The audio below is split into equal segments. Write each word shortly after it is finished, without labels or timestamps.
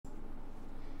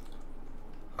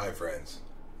Hi friends,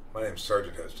 my name is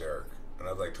Sergeant Host Eric, and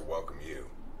I'd like to welcome you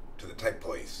to the Type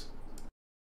Police.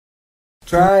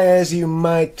 Try as you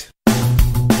might,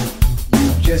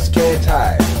 you just can't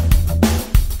hide,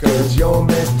 'cause you're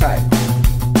mistyped.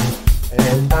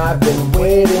 And I've been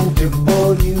waiting to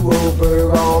pull you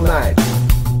over all night.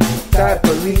 Type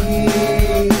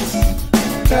Police,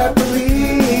 Type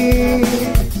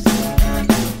Police,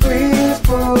 please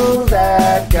pull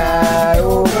that guy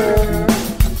over.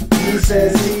 He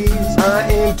says he's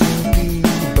INFJ,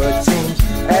 but seems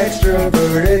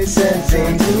extroverted,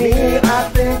 sensing to me. I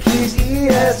think he's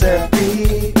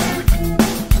ESFP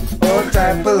or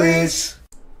Type Police.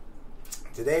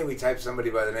 Today we typed somebody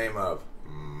by the name of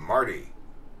Marty,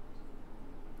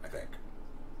 I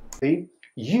think.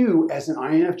 You, as an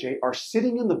INFJ, are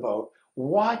sitting in the boat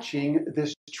watching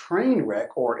this train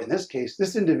wreck, or in this case,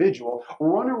 this individual,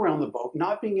 run around the boat,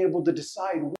 not being able to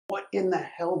decide what in the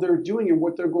hell they're doing and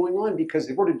what they're going on because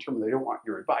they've already determined they don't want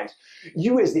your advice.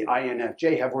 You, as the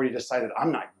INFJ, have already decided,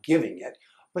 I'm not giving it,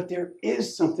 but there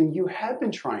is something you have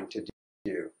been trying to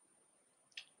do.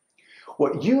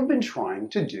 What you've been trying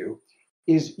to do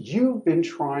is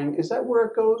is that where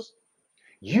it goes?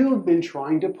 You've been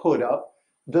trying to put up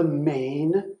the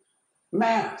main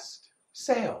mast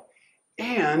sail,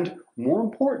 and more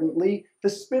importantly, the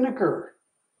spinnaker.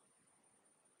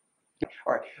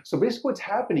 All right, so basically what's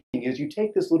happening is you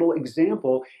take this little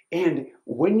example, and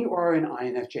when you are an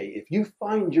INFJ, if you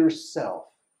find yourself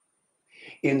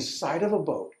inside of a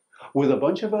boat with a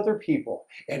bunch of other people,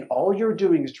 and all you're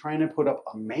doing is trying to put up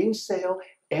a mainsail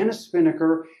and a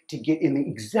spinnaker to get in the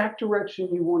exact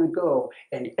direction you want to go,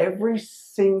 and every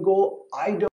single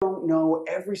I don't know,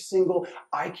 every single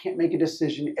I can't make a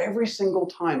decision, every single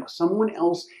time someone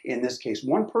else, in this case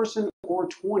one person or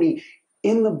 20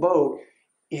 in the boat,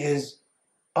 is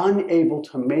unable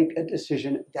to make a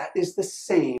decision, that is the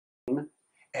same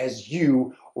as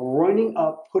you running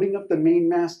up, putting up the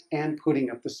mainmast and putting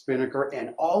up the spinnaker.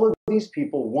 And all of these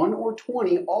people, 1 or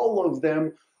 20, all of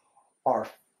them are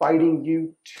fighting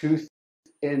you tooth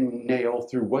and nail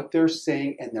through what they're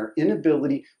saying and their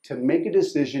inability to make a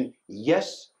decision,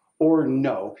 yes or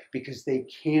no, because they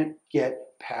can't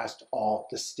get past all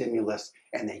the stimulus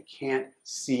and they can't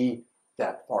see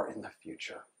that far in the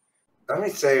future. Let me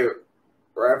say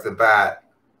right off the bat,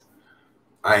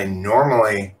 I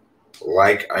normally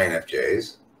like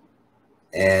INFJs,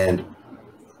 and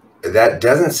that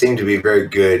doesn't seem to be very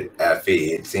good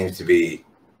FE. It seems to be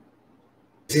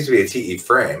a TE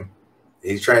frame.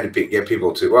 He's trying to get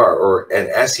people to, or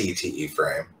an SETE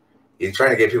frame. He's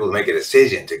trying to get people to make a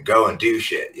decision to go and do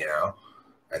shit, you know,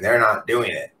 and they're not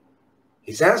doing it.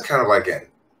 He sounds kind of like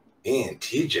an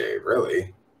ENTJ,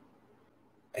 really.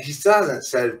 He still hasn't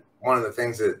said one of the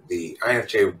things that the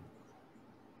INFJ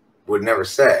would never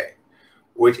say,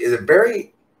 which is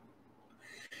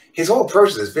his whole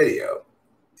approach to this video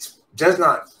does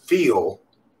not feel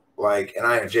like an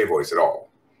INFJ voice at all.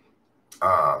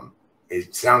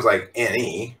 It sounds like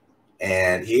NE,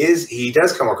 and he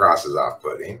does come across as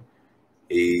off-putting.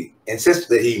 He insists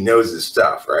that he knows his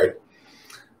stuff, right?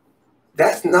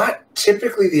 That's not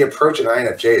typically the approach an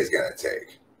INFJ is going to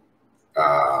take,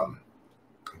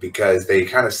 because they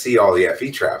kind of see all the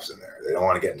FE traps in there. They don't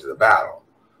want to get into the battle.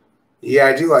 Yeah,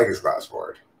 I do like his class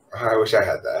board. I wish I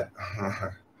had that.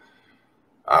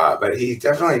 But he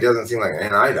definitely doesn't seem like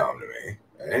an NI dom to me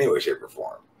in any way, shape, or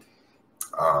form.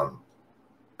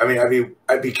 I mean,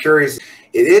 I'd be curious.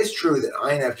 It is true that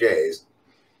INFJs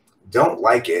don't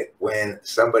like it when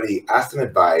somebody asks them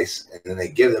advice and then they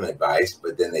give them advice,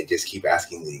 but then they just keep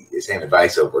asking the same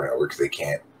advice over and over because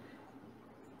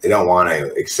they don't want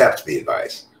to accept the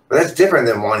advice. But that's different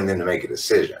than wanting them to make a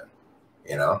decision,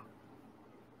 you know?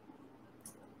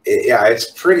 Yeah,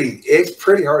 it's pretty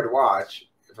hard to watch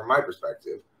from my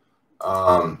perspective.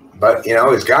 But you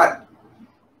know, it's got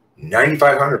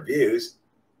 9,500 views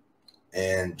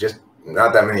and just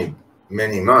not that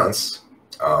many months.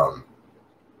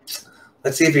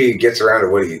 Let's see if he gets around to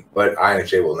what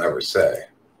INFJ will never say.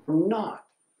 Not.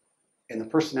 And the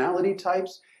personality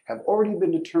types have already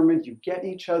been determined. You get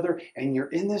each other and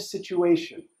you're in this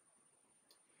situation.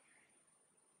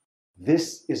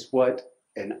 This is what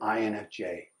an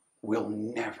INFJ will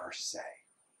never say.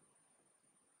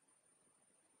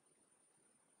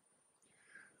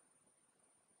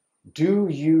 Do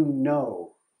you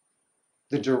know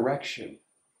the direction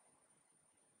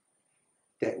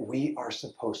that we are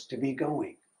supposed to be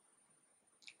going?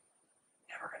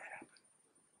 Never going to happen.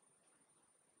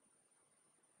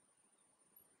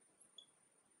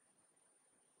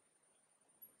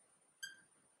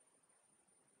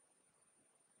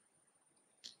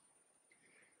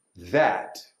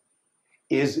 That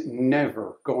is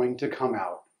never going to come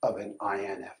out of an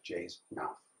INFJ's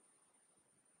mouth.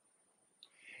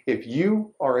 If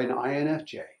you are an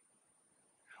INFJ,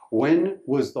 when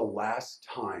was the last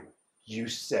time you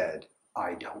said,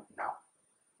 I don't know?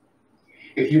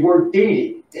 If you are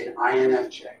dating an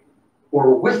INFJ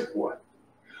or with one,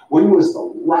 when was the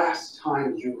last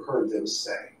time you heard them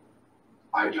say,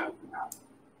 I don't know?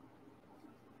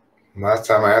 Last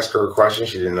time I asked her a question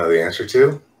she didn't know the answer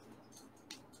to.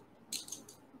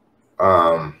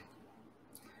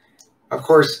 Of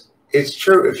course, it's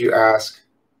true if you ask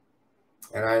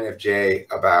an INFJ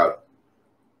about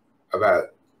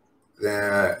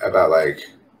like,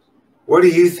 what do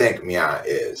you think Mia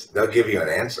is? They'll give you an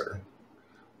answer.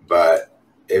 But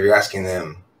if you're asking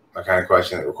them a kind of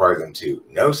question that requires them to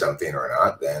know something or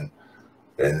not, then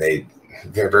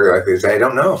they're very likely to say, I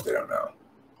don't know if they don't know.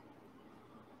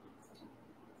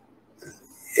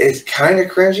 It's kind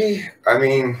of cringy. I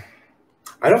mean,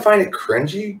 I don't find it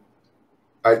cringy.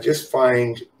 I just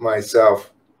find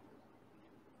myself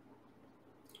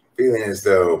feeling as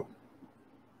though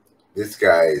this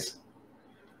guy's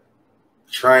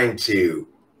trying to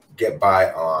get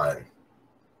by on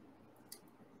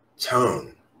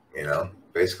tone, you know,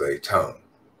 basically tone.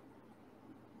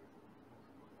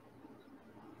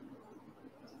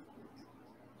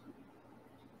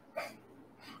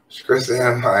 Kristen,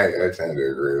 I tend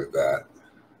to agree with that.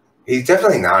 He's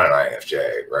definitely not an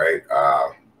INFJ, right?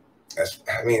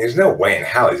 I mean, there's no way in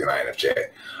hell he's an INFJ.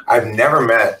 I've never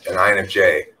met an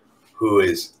INFJ who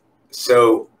takes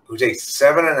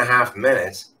 7.5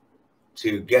 minutes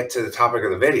to get to the topic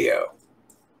of the video.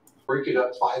 Break it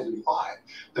up 5 and 5.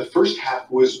 The first half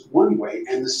was one way,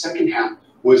 and the second half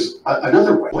was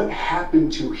another way. What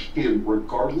happened to him,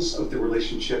 regardless of the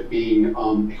relationship being a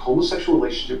homosexual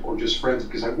relationship or just friends?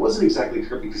 Because I wasn't exactly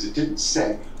clear, because it didn't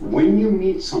say. When you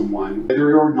meet someone,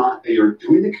 whether or not they are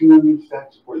doing the chameleon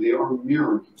effect or they are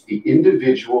mirroring, the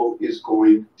individual is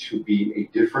going to be a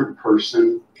different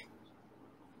person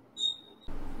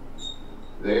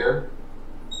there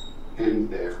and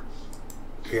there.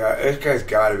 Yeah, this guy's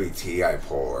got to be TI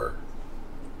polar.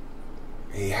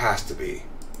 He has to be.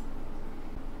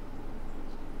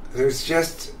 There's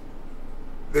just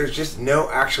no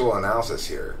actual analysis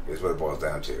here, is what it boils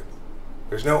down to.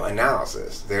 There's no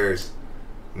analysis. There's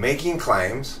making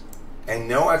claims and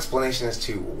no explanation as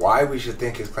to why we should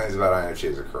think his claims about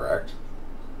INFJs are correct.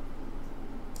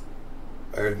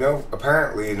 There's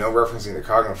apparently no referencing to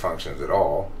cognitive functions at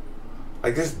all.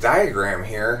 Like this diagram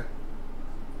here,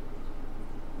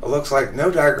 it looks like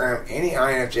no diagram any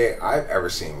INFJ I've ever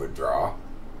seen would draw.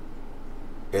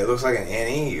 It looks like an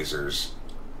NE user's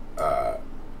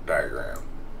diagram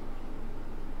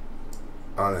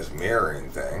on this mirroring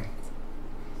thing.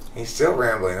 He's still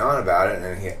rambling on about it,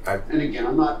 and again,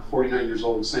 I'm not 49 years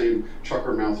old saying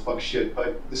trucker mouth fuck shit,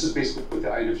 but this is basically what the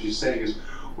INFJ is saying is,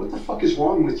 what the fuck is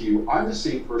wrong with you? I'm the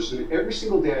same person. Every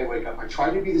single day I wake up, I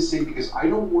try to be the same because I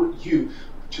don't want you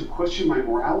to question my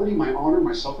morality, my honor,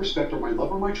 my self-respect, or my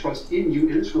love or my trust in you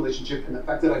in this relationship, and the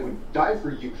fact that I would die for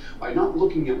you by not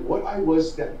looking at what I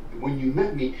was that when you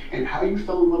met me and how you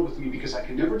fell in love with me, because I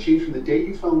can never change from the day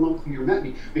you fell in love with me or met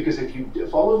me, because if you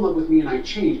fall in love with me and I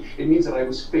change, it means that I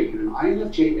was fake. And an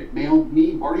INFJ, it mailed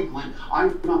me, Marty Glenn,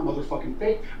 I'm not motherfucking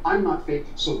fake, I'm not fake,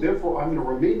 so therefore I'm going to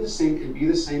remain the same and be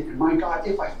the same, and my God,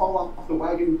 if I fall off the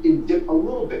wagon and dip a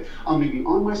little bit, I'm going to be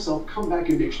on myself, come back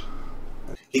and make sure.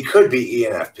 He could be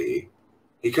ENFP.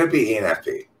 He could be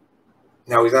ENFP.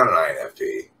 No, he's not an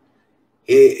INFP.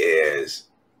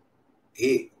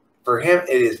 For him,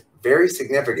 it is very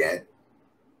significant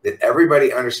that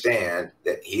everybody understand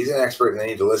that he's an expert and they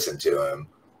need to listen to him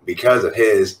because of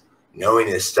his knowing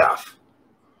his stuff.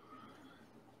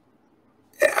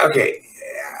 Okay,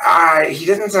 he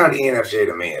doesn't sound ENFJ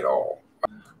to me at all.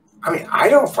 I mean, I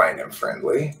don't find him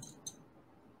friendly.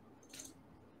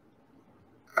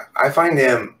 I find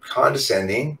him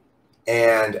condescending,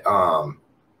 and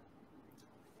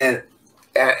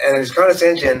his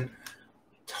condescension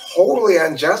totally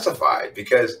unjustified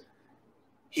because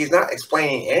he's not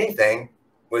explaining anything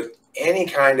with any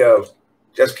kind of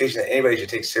justification that anybody should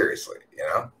take seriously, you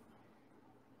know?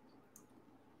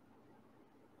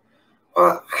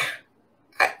 Well,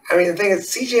 I mean, the thing is,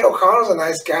 CJ O'Connell's a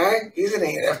nice guy. He's an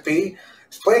ENFP.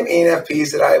 There's plenty of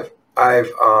ENFPs that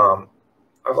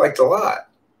I've liked a lot.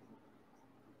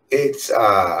 It's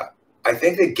I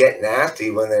think they get nasty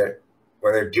when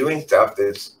they're doing stuff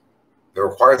that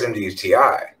requires them to use TI,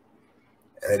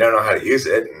 and they don't know how to use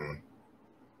it. And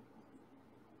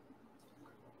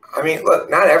I mean, look,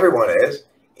 not everyone is.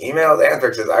 Email the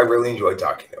Anthrax says I really enjoy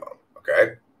talking to him.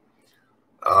 Okay,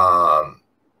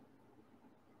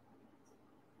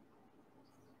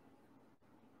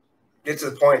 get to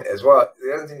the point as well.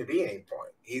 There doesn't seem to be any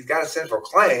point. He's got a central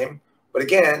claim, but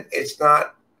again, it's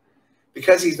not,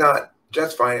 because he's not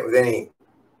justifying it with any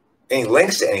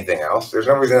links to anything else. There's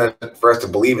no reason for us to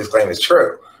believe his claim is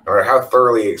true, no matter how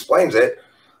thoroughly he explains it.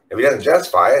 If he doesn't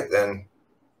justify it, then,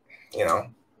 you know,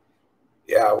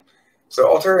 yeah.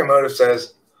 So ulterior motive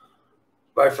says,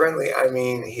 by friendly, I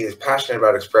mean he is passionate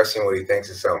about expressing what he thinks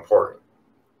is so important.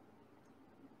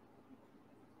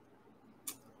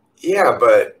 Yeah,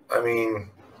 but I mean,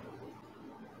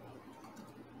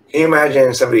 can you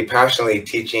imagine somebody passionately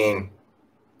teaching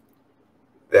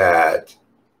that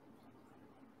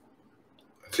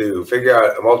to figure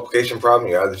out a multiplication problem,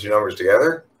 you add the two numbers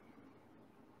together?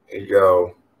 You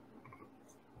go,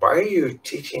 why are you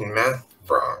teaching math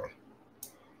wrong?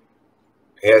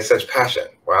 He has such passion.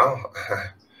 Well,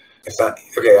 it's not,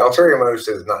 okay, ulterior motive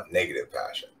says not negative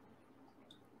passion.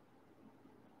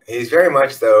 He's very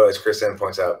much, though, as Chris N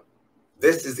points out,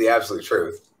 this is the absolute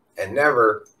truth, and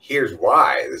never, here's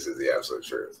why this is the absolute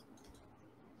truth.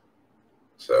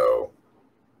 So,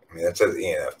 I mean, that says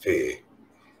ENFP.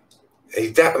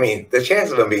 I mean, the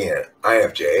chance of him being an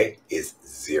INFJ is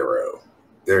zero.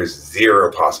 There's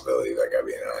zero possibility of that guy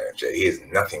being an INFJ. He is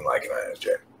nothing like an INFJ.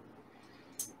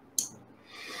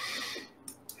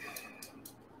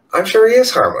 I'm sure he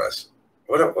is harmless.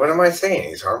 What am I saying?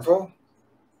 He's harmful?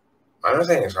 I'm not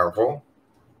saying he's harmful.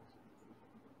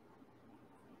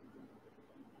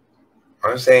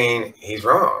 I'm saying he's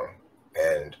wrong,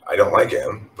 and I don't like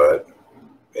him, but,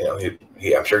 you know,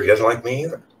 I'm sure he doesn't like me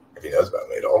either, if he knows about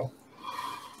me at all.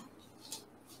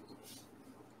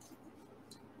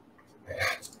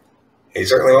 He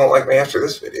certainly won't like me after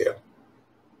this video.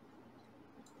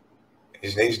 He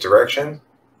just needs direction.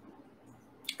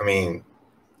 I mean,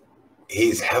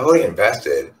 he's heavily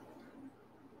invested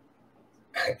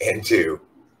into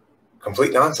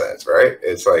complete nonsense, right?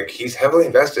 It's like he's heavily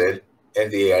invested in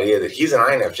the idea that he's an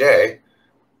INFJ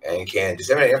and can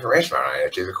disseminate information about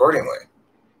INFJs accordingly.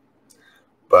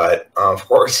 But of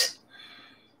course,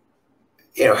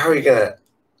 you know, how are you gonna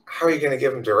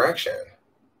give him direction?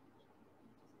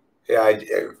 Yeah,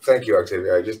 thank you,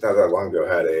 Octavia. I just not that long ago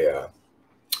had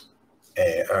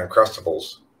an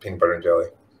Uncrustables peanut butter and jelly.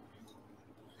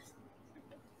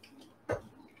 I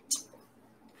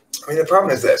mean, the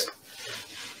problem is this.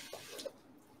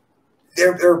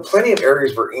 There are plenty of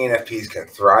areas where ENFPs can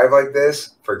thrive like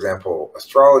this. For example,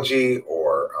 astrology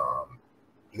or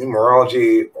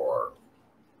numerology or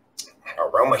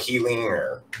aroma healing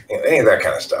or, you know, any of that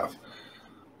kind of stuff.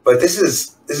 But this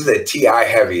is a TI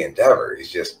heavy endeavor.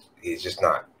 He's just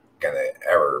not gonna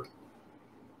ever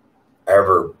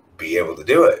be able to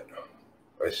do it.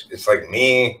 It's like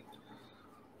me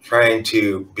trying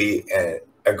to be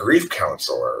a grief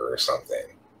counselor or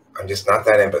something. I'm just not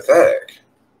that empathetic.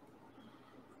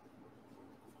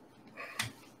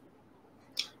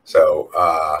 So,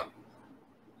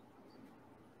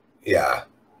 yeah,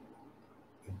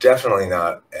 definitely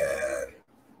not an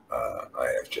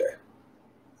INFJ.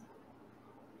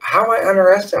 How am I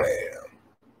underestimating him?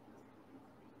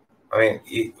 I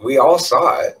mean, we all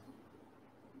saw it.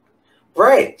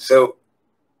 Right. So,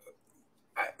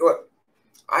 look,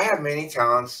 I have many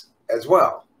talents as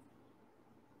well.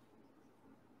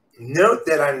 Note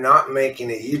that I'm not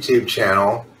making a YouTube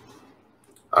channel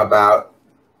about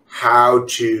how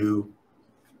to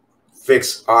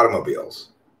fix automobiles,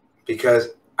 because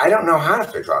I don't know how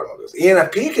to fix automobiles.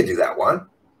 ENFP could do that one.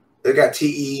 They've got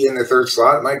TE in their third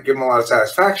slot. It might give them a lot of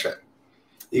satisfaction.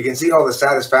 You can see all the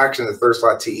satisfaction the third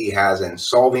slot TE has in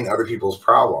solving other people's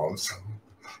problems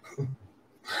in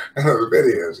those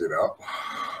videos, you know.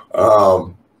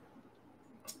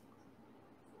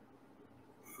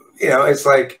 You know, it's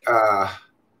like,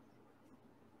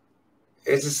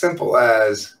 it's as simple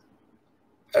as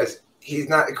he's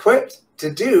not equipped to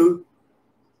do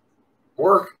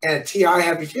work in a TI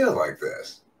heavy field like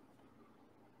this.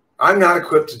 I'm not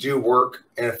equipped to do work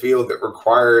in a field that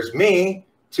requires me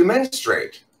to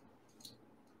menstruate.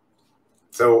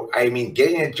 So, I mean,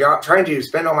 getting a job, trying to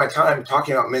spend all my time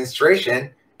talking about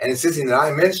menstruation and insisting that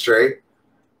I menstruate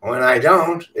when I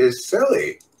don't is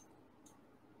silly.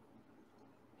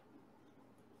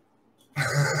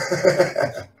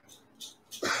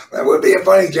 That would be a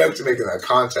funny joke to make in that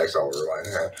context. I'll rewind.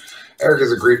 Eric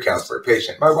is a grief counselor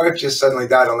patient. My wife just suddenly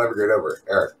died. I'll never get over it.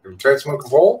 Eric, have you tried smoking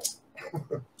bowl?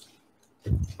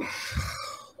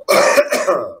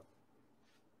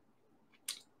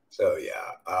 So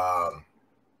yeah,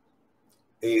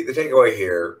 the takeaway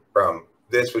here from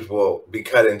this, which will be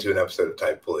cut into an episode of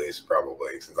Type Police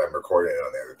probably, since I'm recording it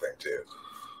on the other thing too,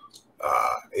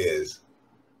 is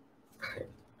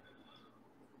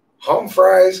home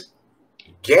fries.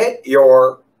 Get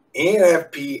your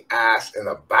ENFP ass in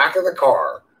the back of the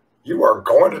car, you are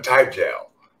going to type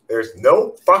jail. There's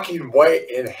no fucking way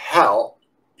in hell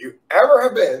you ever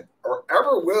have been or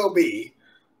ever will be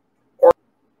or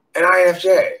an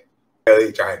INFJ.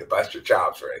 Really trying to bust your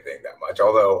chops or anything that much,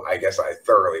 although I guess I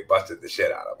thoroughly busted the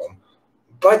shit out of them.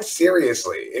 But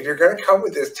seriously, if you're going to come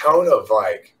with this tone of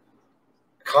like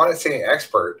condescending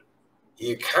expert,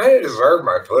 you kind of deserve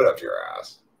my foot up your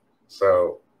ass.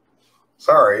 So,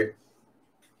 sorry.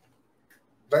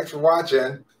 Thanks for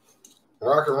watching.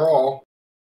 Rock and roll.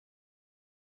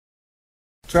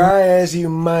 Try as you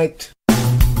might,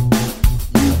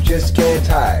 you just can't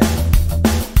hide,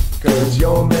 'cause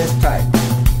you're mistyped.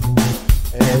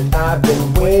 And I've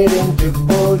been waiting to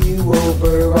pull you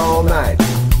over all night.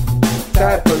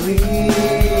 Type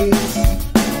police,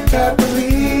 type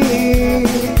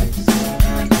police.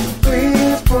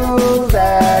 Please pull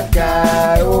that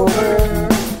guy over.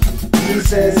 He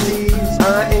says he's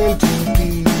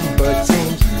INTP, but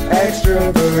seems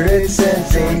extroverted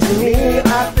sensing to me.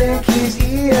 I think he's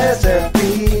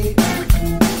ESFP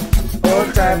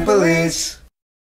or type police.